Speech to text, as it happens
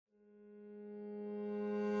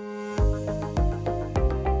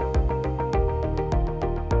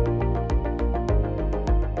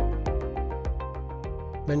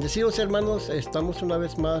Bendecidos hermanos, estamos una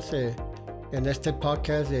vez más en este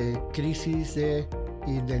podcast de crisis de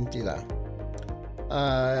identidad.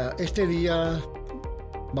 Este día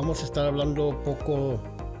vamos a estar hablando un poco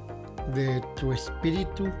de tu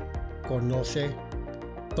espíritu conoce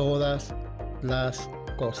todas las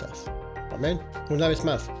cosas. Amén. Una vez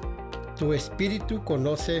más, tu espíritu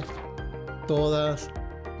conoce todas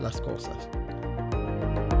las cosas.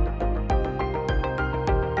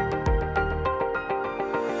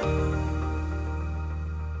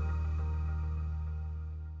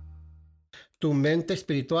 Tu mente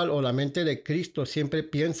espiritual o la mente de Cristo siempre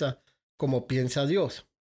piensa como piensa Dios.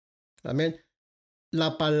 Amén.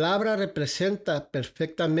 La palabra representa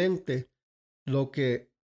perfectamente lo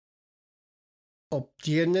que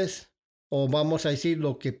obtienes, o vamos a decir,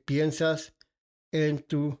 lo que piensas en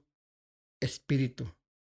tu espíritu.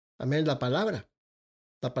 Amén. La palabra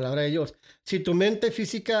de Dios. Si tu mente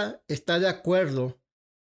física está de acuerdo,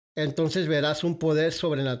 entonces verás un poder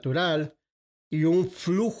sobrenatural y un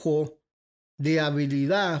flujo de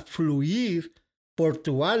habilidad fluir por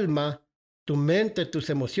tu alma, tu mente,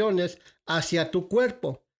 tus emociones hacia tu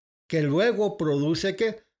cuerpo, que luego produce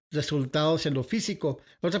 ¿qué? Resultados en lo físico.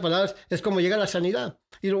 En otras palabras, es como llega la sanidad.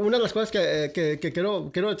 Y una de las cosas que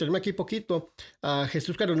quiero detenerme aquí poquito,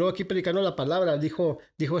 Jesús cuando no aquí predicando la palabra, dijo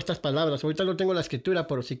estas palabras. Ahorita no tengo la escritura,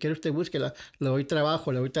 pero si quiere usted búsquela, le doy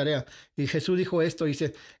trabajo, le doy tarea. Y Jesús dijo esto,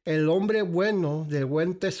 dice, el hombre bueno del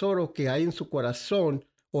buen tesoro que hay en su corazón,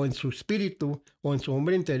 o en su espíritu, o en su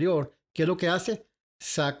hombre interior, ¿qué es lo que hace?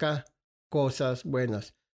 Saca cosas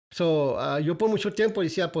buenas. Yo por mucho tiempo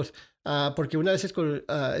decía, pues, porque una vez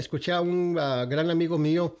escuché a un gran amigo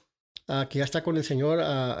mío que ya está con el Señor,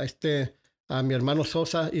 a mi hermano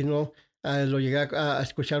Sosa, y no lo llegué a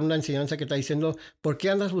escuchar una enseñanza que está diciendo, ¿por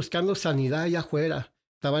qué andas buscando sanidad allá afuera?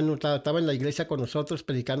 Estaba en la iglesia con nosotros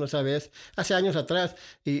predicando esa vez, hace años atrás,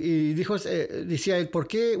 y decía él, ¿por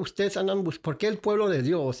qué ustedes por qué el pueblo de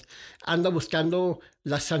Dios anda buscando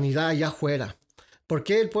la sanidad allá afuera? ¿Por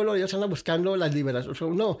qué el pueblo de Dios anda buscando la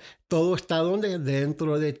liberación? No, todo está donde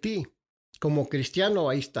dentro de ti. Como cristiano,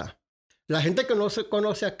 ahí está. La gente que no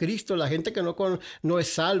conoce a Cristo, la gente que no es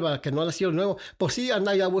salva, que no ha nacido nuevo, pues sí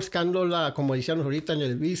anda ya buscando como decíamos ahorita, en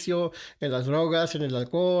el vicio, en las drogas, en el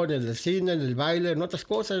alcohol, en el cine, en el baile, en otras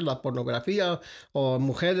cosas, la pornografía, o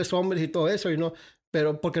mujeres, hombres y todo eso, y no,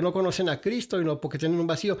 pero porque no conocen a Cristo y no porque tienen un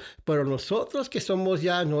vacío. Pero nosotros que somos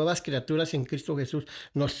ya nuevas criaturas en Cristo Jesús,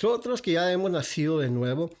 nosotros que ya hemos nacido de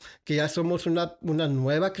nuevo, que ya somos una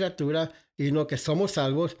nueva criatura y no que somos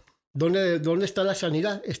salvos, ¿dónde está la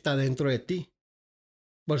sanidad? Está dentro de ti.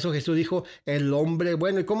 Por eso Jesús dijo, el hombre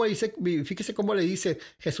bueno. ¿Y cómo dice? Fíjese cómo le dice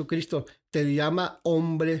Jesucristo, te llama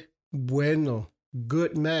hombre bueno,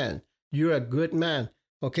 good man. You're a good man.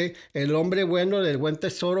 ¿Ok? El hombre bueno del buen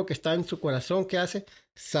tesoro que está en su corazón, ¿qué hace?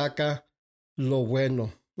 Saca lo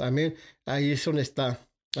bueno. Amén. Ahí es donde está.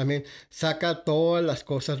 Amén. Saca todas las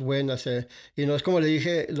cosas buenas. Y no es como le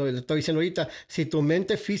dije, lo estoy diciendo ahorita, si tu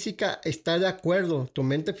mente física está de acuerdo, tu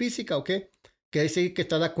mente física, ¿ok? Quiere decir que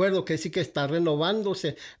está de acuerdo, quiere decir que está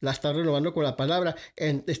renovándose, la está renovando con la palabra,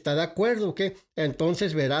 está de acuerdo, ¿ok?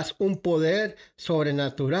 Entonces verás un poder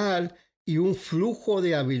sobrenatural y un flujo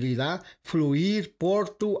de habilidad fluir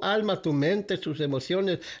por tu alma, tu mente, tus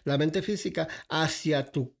emociones, la mente física hacia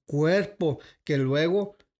tu cuerpo, que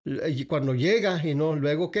luego, y cuando llega y no,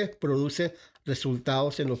 luego que produce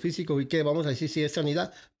resultados en lo físico y que vamos a decir si es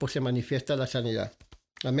sanidad, pues se manifiesta la sanidad.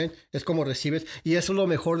 Amén. Es como recibes. Y eso es lo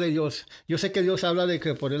mejor de Dios. Yo sé que Dios habla de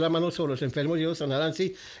que poner la mano sobre los enfermos y ellos sanarán.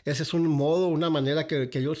 Sí, ese es un modo, una manera que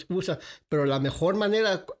Dios usa. Pero la mejor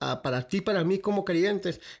manera para ti, para mí como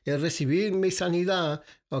creyentes, es recibir mi sanidad,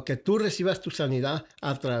 o que tú recibas tu sanidad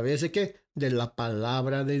a través de ¿qué? De la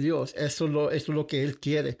palabra de Dios. Eso es lo que Él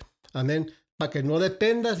quiere. Amén. Para que no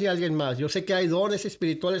dependas de alguien más. Yo sé que hay dones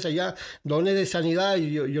espirituales allá, dones de sanidad,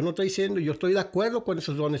 y yo no estoy diciendo, yo estoy de acuerdo con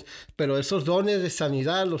esos dones, pero esos dones de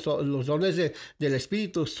sanidad, los dones del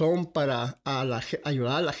Espíritu son para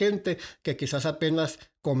ayudar a la gente que quizás apenas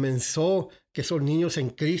comenzó, que son niños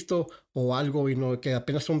en Cristo o algo, y no, que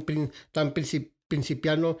apenas están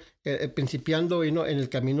principiando y no, en el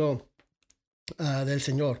camino del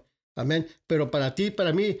Señor. Amén. Pero para ti,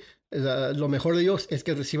 para mí, lo mejor de Dios es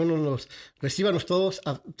que recíbanos todos,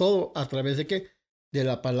 todo a través de ¿qué? De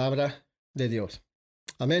la palabra de Dios.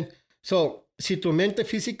 Amén. Si tu mente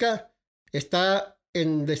física está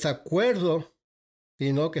en desacuerdo,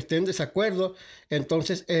 y no que esté en desacuerdo,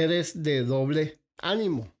 entonces eres de doble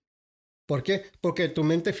ánimo. ¿Por qué? Porque tu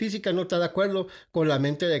mente física no está de acuerdo con la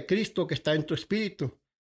mente de Cristo que está en tu espíritu.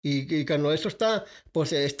 Y cuando eso está,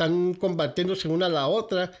 pues están combatiéndose una a la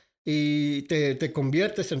otra. y te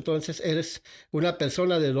conviertes, entonces eres una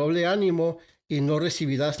persona de doble ánimo y no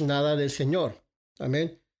recibirás nada del Señor.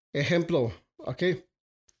 Amén. Ejemplo, ok.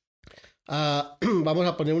 Vamos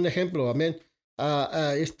a poner un ejemplo, amén.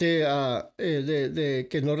 De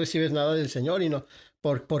que no recibes nada del Señor y no.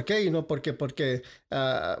 ¿Por qué? Y no porque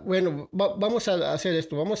bueno, vamos a hacer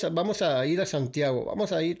esto, vamos a ir a Santiago,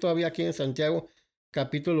 vamos a ir todavía aquí en Santiago,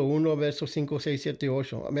 capítulo 1, versos 5, 6, 7 y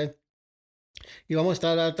 8, amén. Y vamos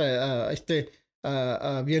a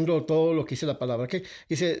estar viendo todo lo que dice la palabra, ¿ok?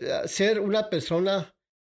 Dice, ser una persona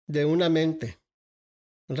de una mente.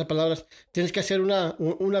 En otras palabras, tienes que ser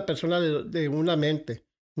una persona de una mente,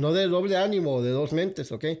 no de doble ánimo o de dos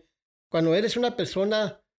mentes, ¿ok? Cuando eres una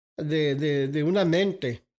persona de una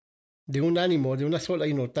mente, de un ánimo, de una sola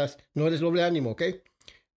y no eres doble ánimo, ¿ok?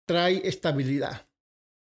 Trae estabilidad.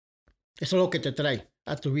 Eso es lo que te trae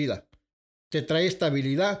a tu vida. Te trae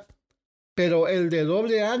estabilidad. Pero el de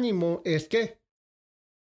doble ánimo es que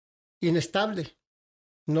inestable.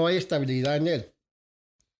 No hay estabilidad en él.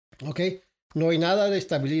 ¿Ok? No hay nada de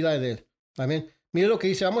estabilidad en él. Amén. Mire lo que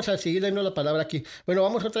dice. Vamos a seguir leyendo la palabra aquí. Bueno,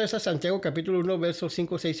 vamos otra vez a Santiago capítulo 1, versos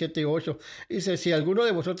 5, 6, 7 y 8. Dice, si alguno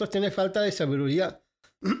de vosotros tiene falta de sabiduría,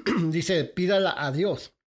 dice, pídala a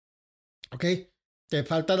Dios. ¿Ok? Te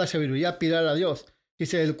falta la sabiduría, pídala a Dios.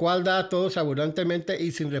 Dice, el cual da a todos abundantemente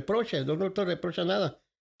y sin reproche. No te reprocha nada.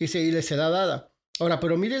 Dice, y le será dada. Ahora,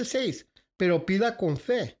 pero mire el 6. Pero pida con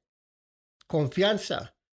fe,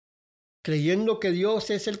 confianza, creyendo que Dios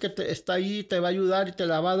es el que está ahí, te va a ayudar y te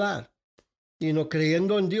la va a dar. Y no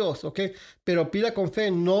creyendo en Dios, ¿ok? Pero pida con fe,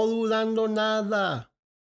 no dudando nada.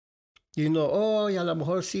 Y no, a lo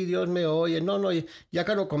mejor sí Dios me oye. No, ya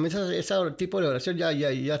cuando comienzas ese tipo de oración,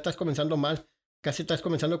 ya estás comenzando mal. Casi estás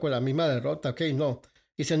comenzando con la misma derrota, ¿ok? No.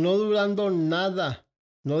 Dice, no dudando nada.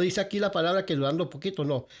 No dice aquí la palabra que dudando poquito,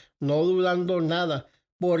 no. No dudando nada.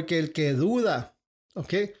 Porque el que duda,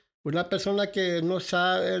 ¿ok? Una persona que no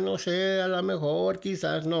sabe, no sé, a lo mejor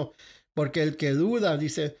quizás no. Porque el que duda,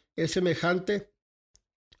 dice, es semejante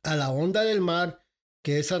a la onda del mar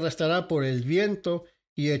que es arrastrada por el viento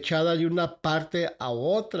y echada de una parte a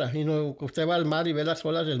otra. Y no, usted va al mar y ve las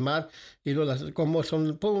olas del mar y como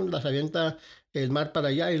son, pum, las avienta el mar para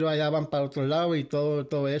allá y luego allá van para otro lado y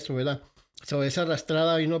todo eso, ¿verdad? Es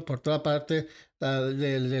arrastrada vino por toda parte,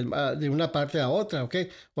 de una parte a otra, ¿ok?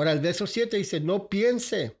 Ahora el verso 7 dice, no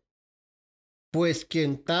piense, pues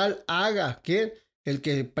quien tal haga, ¿quién? El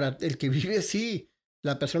que vive así,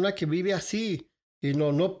 la persona que vive así, y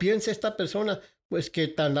no piense esta persona, pues que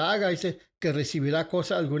tal haga, dice, que recibirá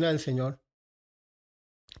cosa alguna del Señor.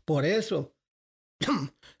 Por eso,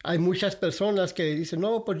 hay muchas personas que dicen,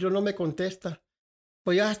 no, pues yo no me contesta.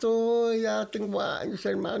 Pues ya tengo años,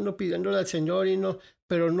 hermano, pidiéndole al Señor y no,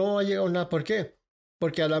 pero no ha llegado nada. ¿Por qué?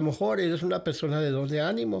 Porque a lo mejor eres una persona de doble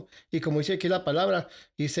ánimo. Y como dice aquí la palabra,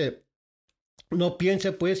 dice, no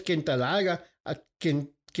piense pues quien tal haga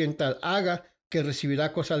que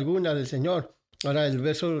recibirá cosa alguna del Señor. Ahora el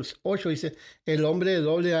verso 8 dice, el hombre de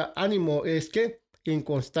doble ánimo es que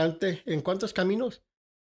inconstante, ¿en cuántos caminos?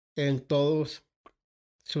 En todos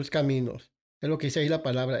sus caminos. Es lo que dice ahí la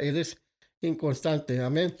palabra, eres inconstante,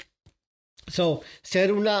 amén.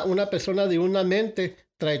 Ser una persona de una mente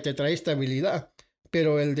te trae estabilidad,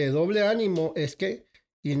 pero el de doble ánimo es que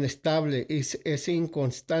inestable, es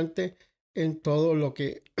inconstante en todo lo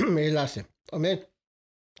que él hace. Amén.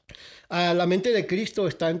 La mente de Cristo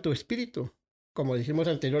está en tu espíritu, como dijimos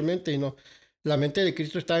anteriormente, y no, la mente de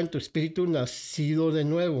Cristo está en tu espíritu nacido de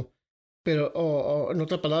nuevo. Pero, en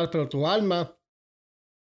otras palabras, pero tu alma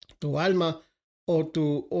o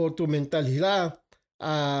tu mentalidad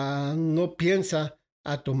no piensa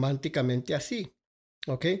automáticamente así.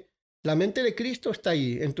 ¿Ok? La mente de Cristo está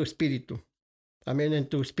ahí, en tu espíritu. Amén, en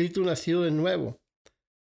tu espíritu nacido de nuevo.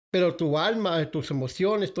 Pero tu alma, tus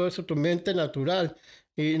emociones, todo eso, tu mente natural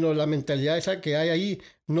y no, la mentalidad esa que hay ahí,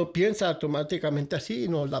 no piensa automáticamente así.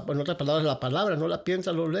 No, en otras palabras, la palabra no la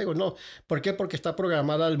piensa luego, no. ¿Por qué? Porque está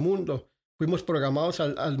programada al mundo. Fuimos programados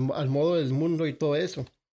al modo del mundo y todo eso.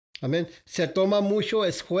 Amén. Se toma mucho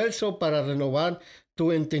esfuerzo para renovar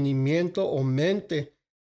tu entendimiento o mente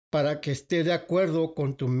para que esté de acuerdo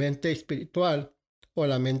con tu mente espiritual o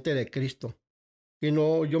la mente de Cristo. Y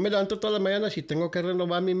no, yo me levanto todas las mañanas y tengo que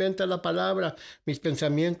renovar mi mente a la palabra, mis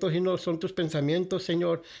pensamientos, y no son tus pensamientos,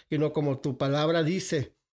 Señor, y no como tu palabra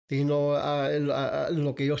dice, y no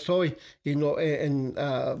lo que yo soy, y no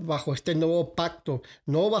bajo este nuevo pacto,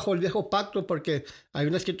 no bajo el viejo pacto, porque hay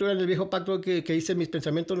una escritura en el viejo pacto que dice, mis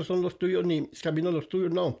pensamientos no son los tuyos, ni mis caminos los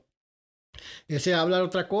tuyos, no. Ese habla de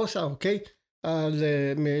otra cosa, ¿ok?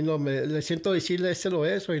 le siento decirle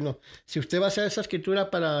eso y no. Si usted va a hacer esa escritura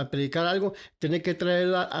para predicar algo, tiene que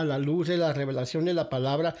traerla a la luz de la revelación de la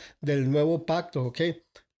palabra del nuevo pacto, ¿ok?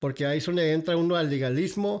 Porque ahí es donde entra uno al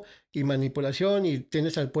legalismo y manipulación y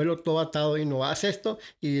tienes al pueblo todo atado y no haz esto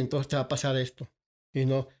y entonces te va a pasar esto. Y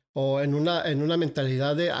no, o en una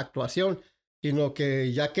mentalidad de actuación, sino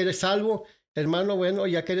que ya que eres salvo, hermano, bueno,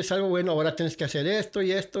 ya que eres salvo, bueno, ahora tienes que hacer esto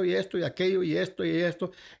y esto y esto y aquello y esto y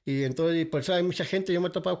esto. Y entonces, y por eso hay mucha gente, yo me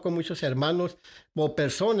he topado con muchos hermanos o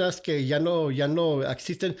personas que ya no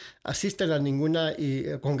asisten a ninguna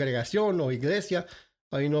congregación o iglesia.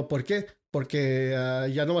 Ahí no, ¿por qué? Porque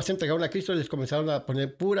ya no más entregaron a Cristo y les comenzaron a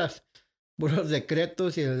poner puros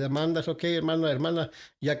decretos y demandas, ok, hermano, hermana,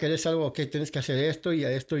 ya que eres algo, ok, tienes que hacer esto y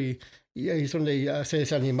a esto y ahí es donde ya se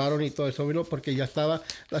desanimaron y todo eso, ¿no? Porque ya estaba,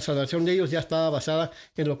 la salvación de ellos ya estaba basada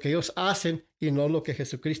en lo que ellos hacen y no lo que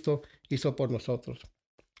Jesucristo hizo por nosotros.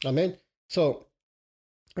 Amén. So,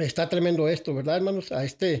 está tremendo esto, ¿verdad, hermanos?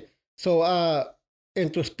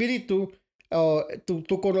 En tu espíritu,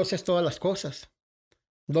 tú conoces todas las cosas.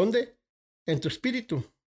 ¿Dónde? En tu espíritu.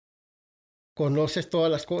 Conoces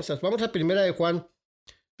todas las cosas. Vamos a primera de Juan,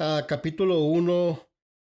 capítulo 1,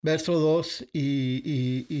 verso 2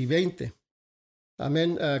 y 20.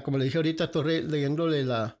 Amén. Como le dije ahorita, estoy leyéndole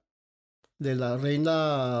de la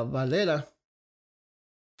Reina Valera.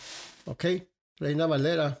 Ok, Reina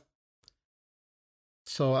Valera.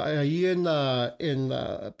 So, ahí en la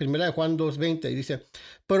primera de Juan 2:20 dice,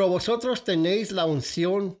 pero vosotros tenéis la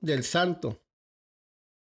unción del Santo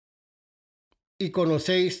y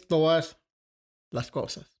conocéis todas las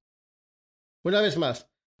cosas. Una vez más,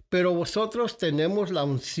 pero vosotros tenemos la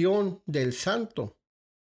unción del Santo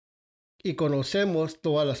y conocemos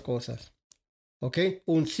todas las cosas. ¿Ok?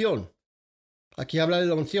 Unción. Aquí habla de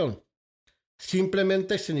la unción.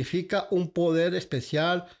 Simplemente significa un poder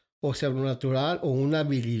especial o sobrenatural o una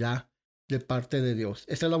habilidad de parte de Dios.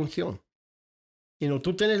 Esa es la unción. Y no,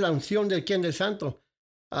 tú tienes la unción del quién, del Santo.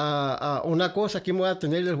 Una cosa que me voy a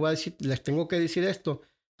tener, les voy a decir, les tengo que decir esto.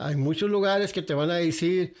 Hay muchos lugares que te van a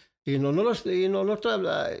decir, si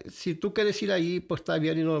tú quieres ir ahí, pues está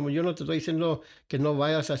bien, y no, yo no te estoy diciendo que no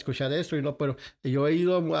vayas a escuchar esto, pero yo he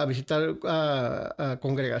ido a visitar a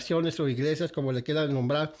congregaciones o iglesias, como le quieran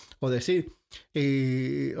nombrar o decir,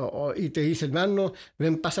 y te dicen, hermano,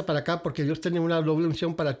 ven, pasa para acá porque Dios tiene una doble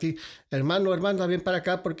unción para ti. Hermano, hermana, ven para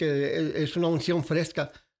acá porque es una unción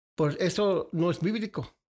fresca. Pues eso no es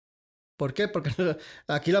bíblico. ¿Por qué? Porque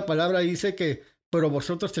aquí la palabra dice que, pero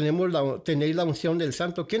vosotros tenéis la unción del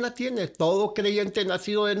Santo. ¿Quién la tiene? Todo creyente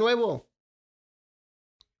nacido de nuevo.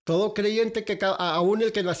 Todo creyente que aún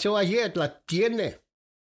el que nació ayer la tiene.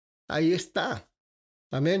 Ahí está.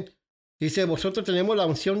 Amén. Dice, vosotros tenemos la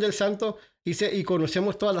unción del Santo, dice, y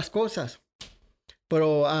conocemos todas las cosas.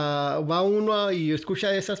 Pero va uno y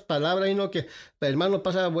escucha esas palabras y no que, hermano,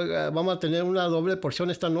 vamos a tener una doble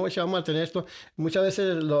porción esta noche, vamos a tener esto. Muchas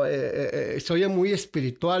veces se oye muy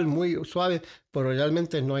espiritual, muy suave, pero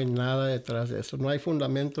realmente no hay nada detrás de eso. No hay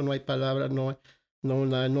fundamento, no hay palabra, no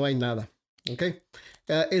hay nada. ¿Ok?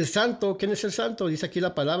 El santo, ¿quién es el santo? Dice aquí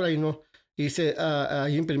la palabra y no. Dice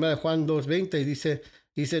ahí en 1 Juan 2:20 dice,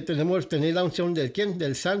 tener la unción del quién,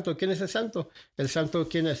 del santo. ¿Quién es el santo? El santo,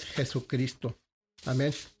 ¿quién es? Jesucristo.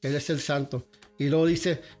 Amén. Él es el santo. Y luego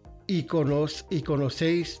dice, y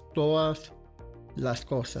conocéis todas las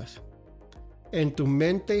cosas. En tu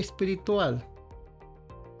mente espiritual.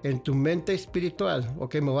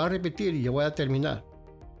 Ok, me voy a repetir y yo voy a terminar.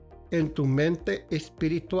 En tu mente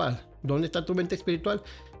espiritual. ¿Dónde está tu mente espiritual?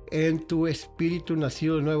 En tu espíritu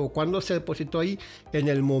nacido de nuevo. ¿Cuándo se depositó ahí? En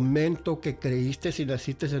el momento que creíste y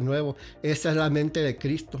naciste de nuevo. Esa es la mente de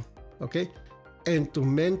Cristo. ¿Ok? En tu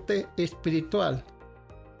mente espiritual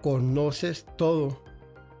conoces todo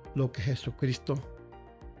lo que Jesucristo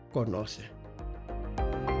conoce.